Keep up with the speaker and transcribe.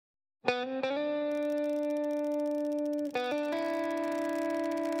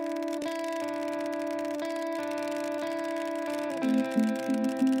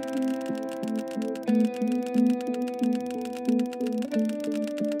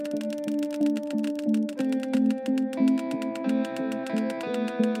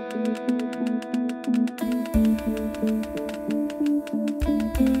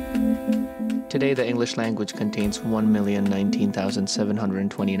Today, the English language contains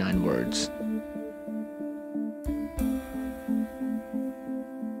 1,019,729 words.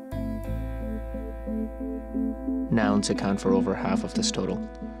 Nouns account for over half of this total.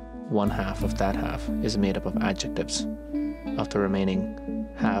 One half of that half is made up of adjectives. Of the remaining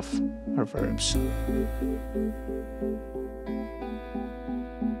half are verbs.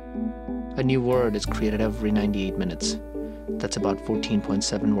 A new word is created every 98 minutes. That's about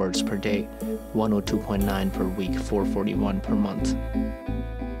 14.7 words per day, 102.9 per week, 441 per month.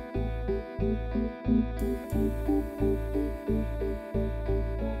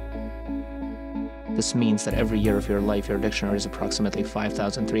 This means that every year of your life, your dictionary is approximately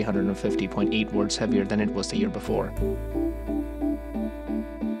 5,350.8 words heavier than it was the year before.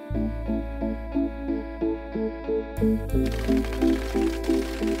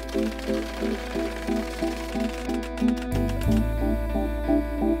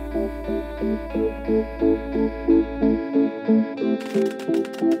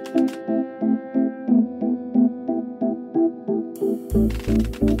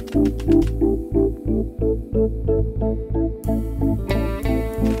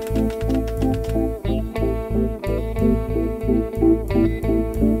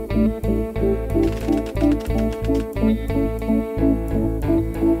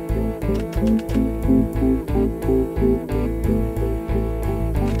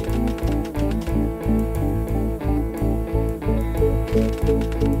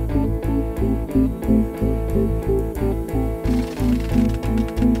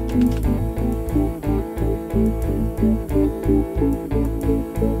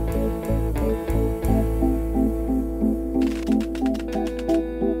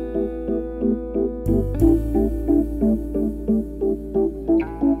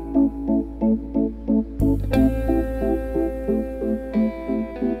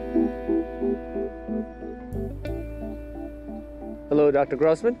 Hello, Dr.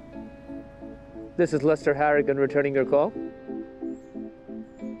 Grossman. This is Lester Harrigan returning your call.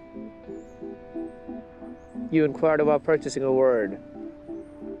 You inquired about purchasing a word.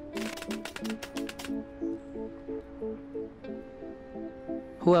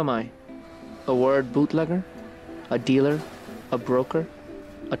 Who am I? A word bootlegger? A dealer? A broker?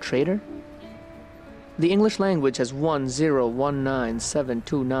 A trader? The English language has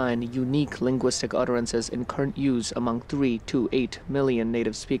 10,19,729 unique linguistic utterances in current use among 3 to 8 million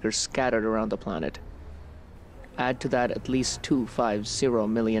native speakers scattered around the planet. Add to that at least 250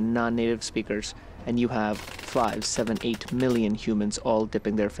 million non-native speakers, and you have 578 million humans all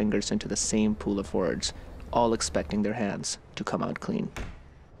dipping their fingers into the same pool of words, all expecting their hands to come out clean.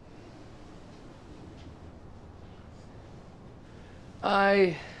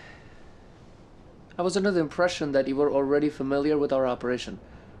 I was under the impression that you were already familiar with our operation.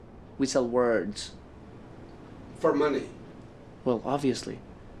 We sell words. For money? Well, obviously.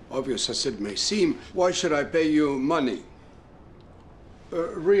 Obvious as it may seem, why should I pay you money?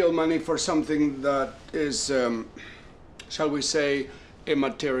 Real money for something that is, shall we say,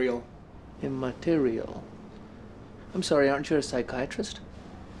 immaterial? Immaterial? I'm sorry, aren't you a psychiatrist?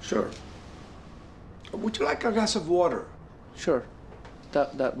 Sure. Would you like a glass of water? Sure.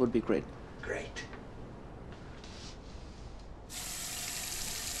 That would be great. Great.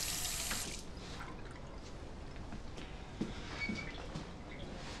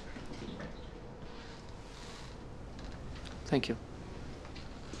 Thank you.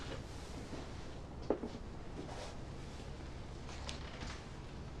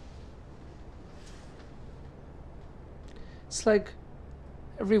 It's like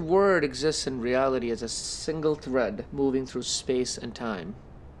every word exists in reality as a single thread moving through space and time.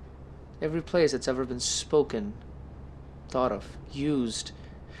 Every place it's ever been spoken, thought of, used.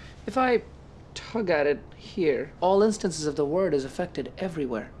 If I tug at it here, all instances of the word is affected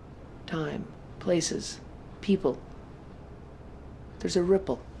everywhere. Time, places, people. There's a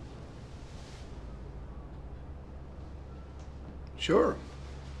ripple. Sure.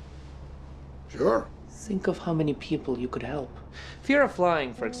 Sure. Think of how many people you could help. Fear of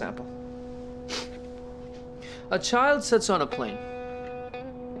flying, for example. A child sits on a plane,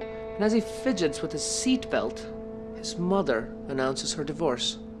 and as he fidgets with his seatbelt, his mother announces her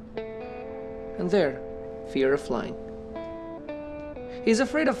divorce. And there, fear of flying. He's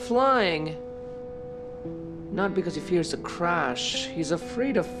afraid of flying. Not because he fears a crash. He's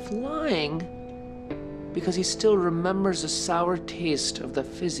afraid of flying because he still remembers the sour taste of the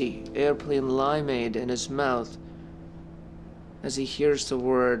fizzy airplane limeade in his mouth as he hears the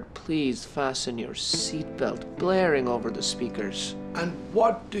word, "Please fasten your seatbelt," blaring over the speakers. And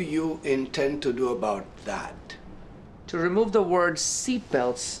what do you intend to do about that? To remove the word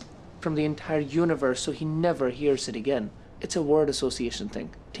seatbelts from the entire universe so he never hears it again. It's a word association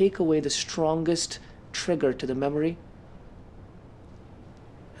thing. Take away the strongest trigger to the memory,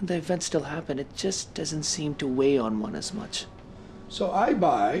 and the event still happen. It just doesn't seem to weigh on one as much. So I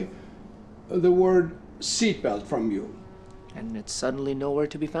buy the word seatbelt from you. And it's suddenly nowhere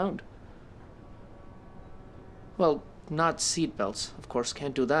to be found. Well, not seatbelts, of course,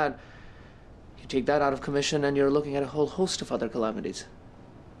 can't do that. You take that out of commission and you're looking at a whole host of other calamities.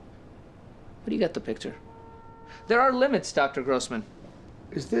 But you get the picture. There are limits, Dr. Grossman.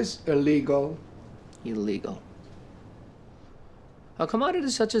 Is this illegal? Illegal. A commodity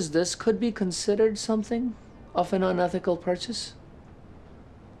such as this could be considered something of an unethical purchase.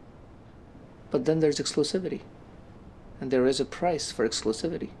 But then there's exclusivity. And there is a price for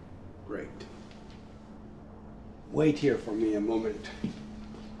exclusivity. Great. Wait here for me a moment.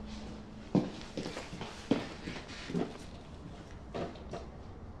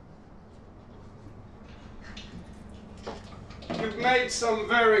 You've made some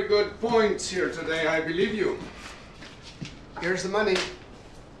very good points here today, I believe you. Here's the money.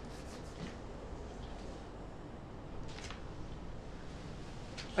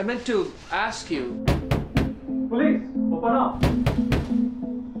 I meant to ask you. Police, open up.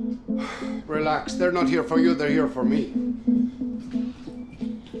 Relax, they're not here for you, they're here for me.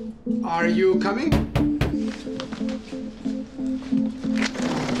 Are you coming?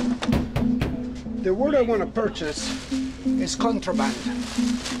 The word I want to purchase is contraband.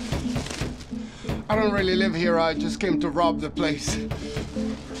 I don't really live here, I just came to rob the place.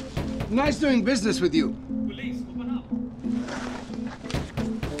 Nice doing business with you. Police, open up.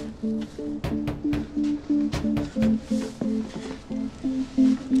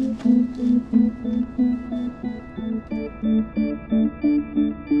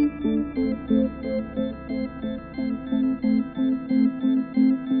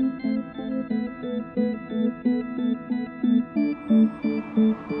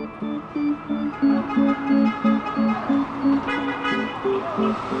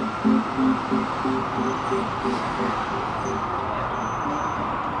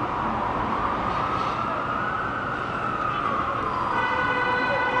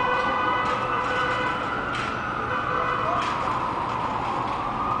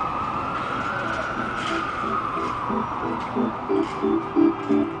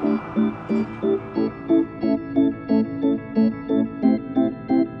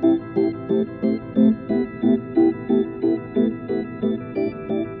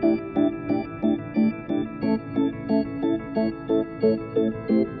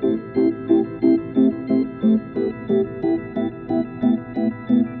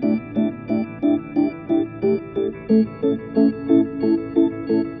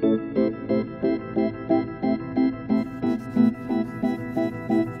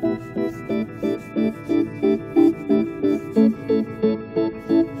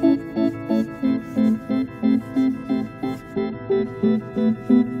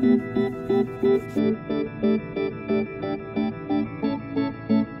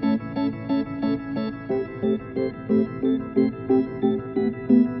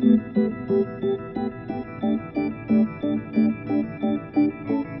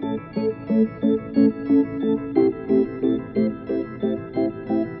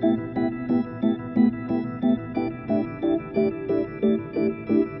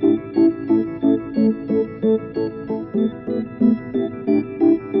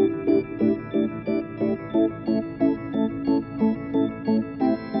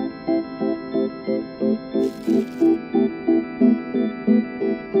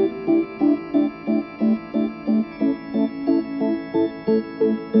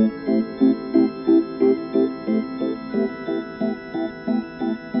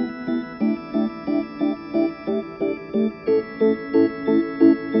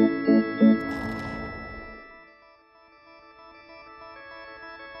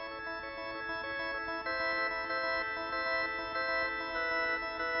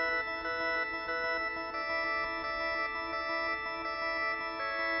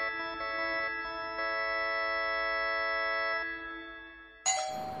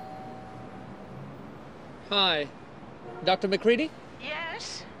 Hi. Dr. McCready?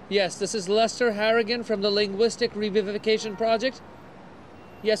 Yes? Yes, this is Lester Harrigan from the Linguistic Revivification Project.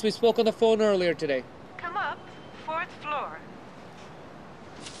 Yes, we spoke on the phone earlier today. Come up, 4th floor.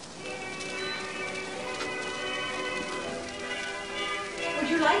 Would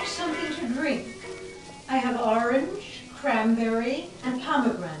you like something to drink? I have orange, cranberry, and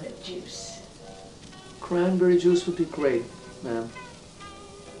pomegranate juice. Cranberry juice would be great, ma'am.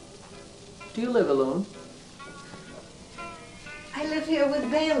 Do you live alone? I live here with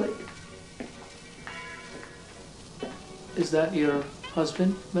Bailey. Is that your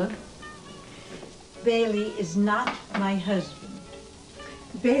husband, ma'am? Bailey is not my husband.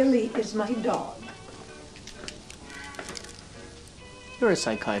 Bailey is my dog. You're a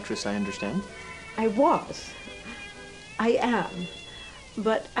psychiatrist, I understand. I was. I am.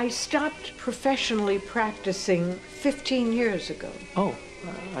 But I stopped professionally practicing 15 years ago. Oh,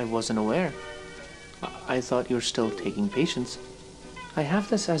 I wasn't aware. I thought you were still taking patients. I have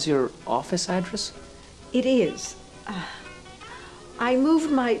this as your office address? It is. I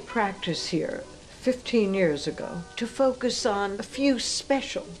moved my practice here 15 years ago to focus on a few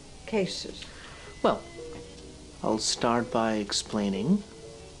special cases. Well, I'll start by explaining.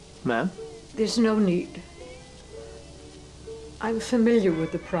 Ma'am? There's no need. I'm familiar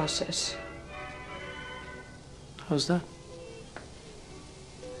with the process. How's that?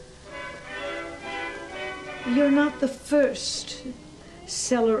 You're not the first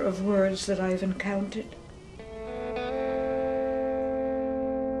seller of words that I've encountered.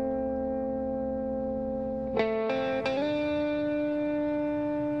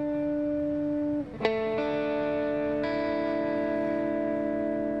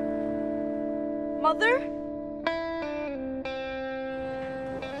 Mother?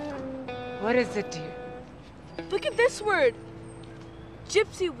 What is it, dear? Look at this word.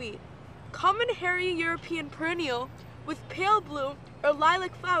 Gypsy weed. Common hairy European perennial with pale blue or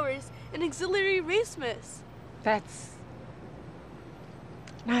lilac flowers and auxiliary race mist. That's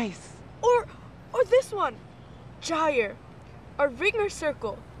nice. Or this one. Gyre. A ring or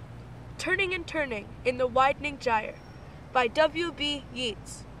circle. Turning and turning in the widening gyre. By W.B.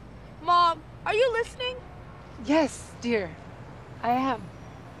 Yeats. Mom, are you listening? Yes, dear, I am.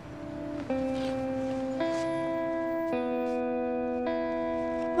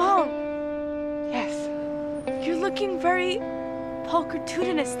 Mom, Yes. you're looking very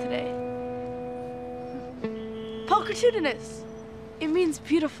pulchritudinous today. Pulchritudinous. It means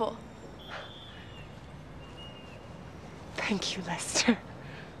beautiful. Thank you, Lester.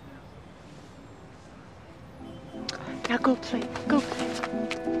 Now go play. Go play.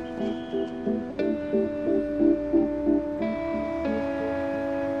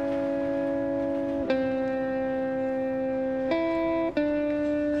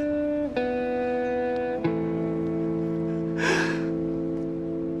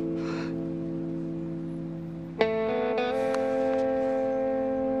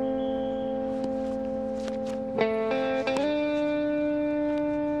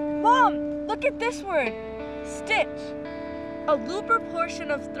 Look at this word, stitch. A looper portion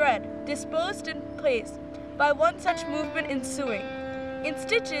of thread disposed in place by one such movement ensuing. In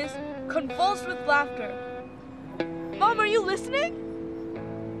stitches, convulsed with laughter. Mom, are you listening?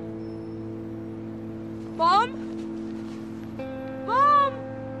 Mom? Mom?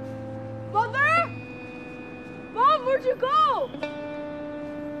 Mother? Mom, where'd you go?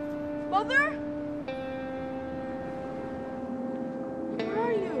 Mother? Where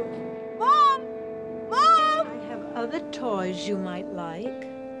are you? Mom! Mom! I have other toys you might like.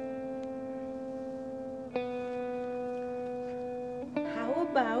 How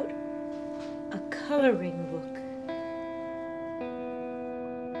about a coloring book?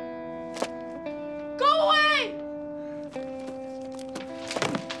 Go away!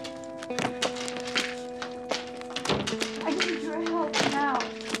 I need your help now.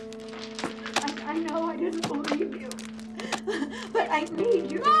 I know I didn't believe you, but I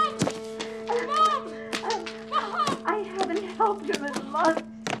need you. Mom! Mom! Mom! I haven't helped him in months.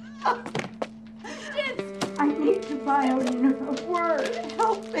 Stitches! I need to buy a word.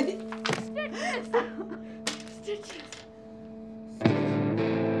 Help me. Stitches! Stitches!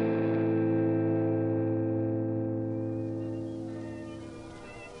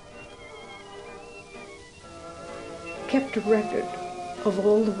 Kept a record of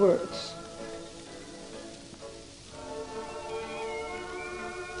all the words.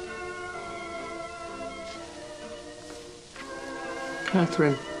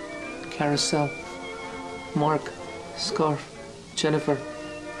 Catherine, Carousel, Mark, Scarf, Jennifer,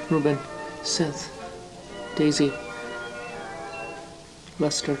 Ruben, Seth, Daisy,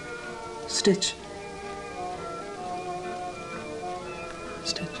 Lester, Stitch.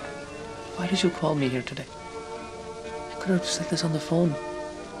 Stitch, why did you call me here today? You could have said this on the phone.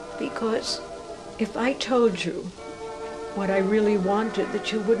 Because if I told you what I really wanted,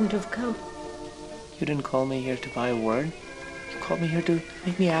 that you wouldn't have come. You didn't call me here to buy a word? You called me here to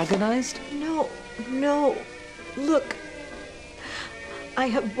make me agonized? No, no. Look, I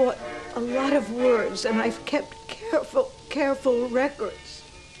have bought a lot of words and I've kept careful records.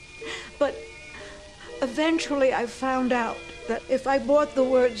 But eventually I found out that if I bought the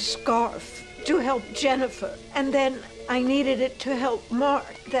word scarf to help Jennifer, and then I needed it to help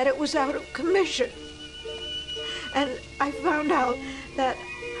Mark, that it was out of commission. And I found out that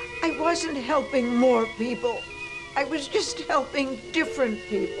I wasn't helping more people. I was just helping different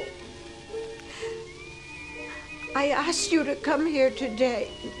people. I asked you to come here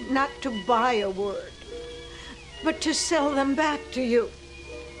today, not to buy a word, but to sell them back to you.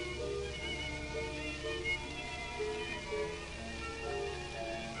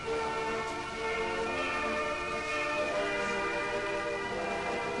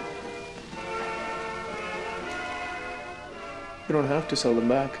 You don't have to sell them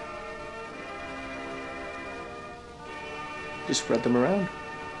back. Just spread them around.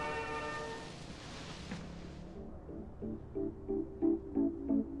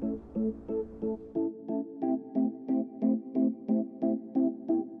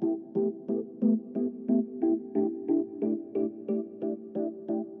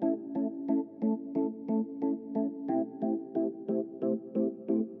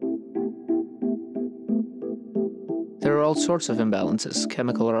 There are all sorts of imbalances,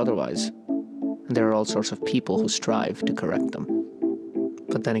 chemical or otherwise, and there are all sorts of people who strive to correct them.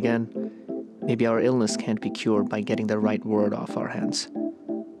 But then again, maybe our illness can't be cured by getting the right word off our hands.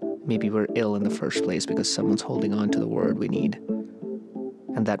 Maybe we're ill in the first place because someone's holding on to the word we need,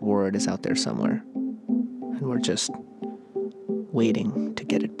 and that word is out there somewhere, and we're just waiting to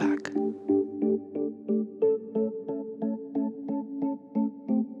get it back.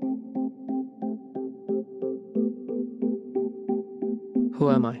 Who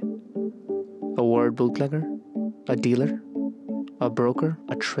am I? A word bootlegger? A dealer? A broker?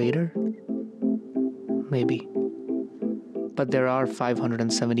 A trader? Maybe. But there are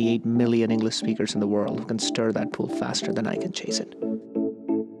 578 million English speakers in the world who can stir that pool faster than I can chase it.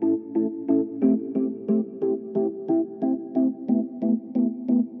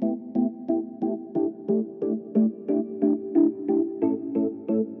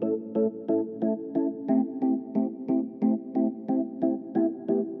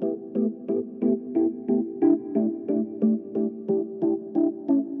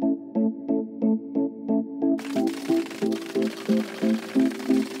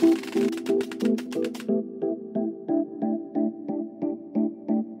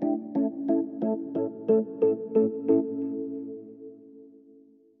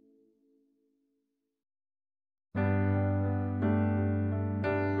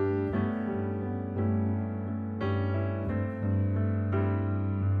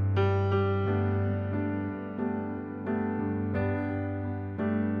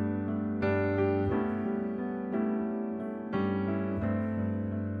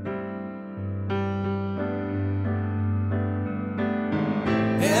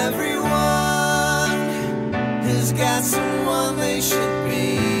 Got someone they should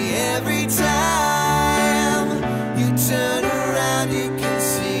be. Every time you turn around you can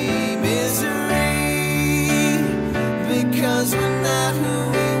see misery, because we're not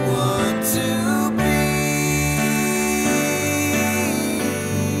who we want to be.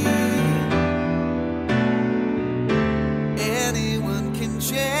 Anyone can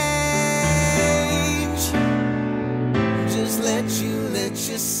change, just let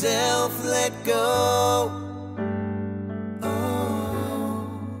yourself let go.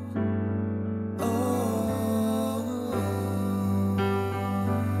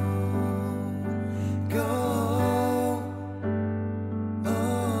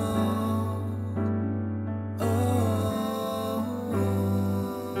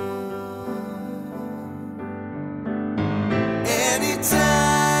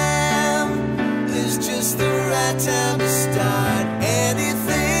 Time to start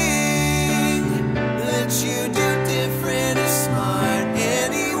anything that you do different or smart.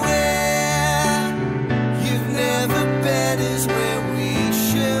 Anywhere you've never been is where we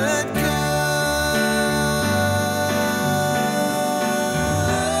should go.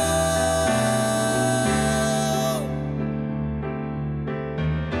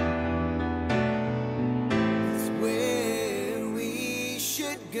 It's where we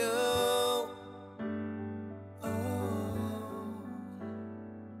should go.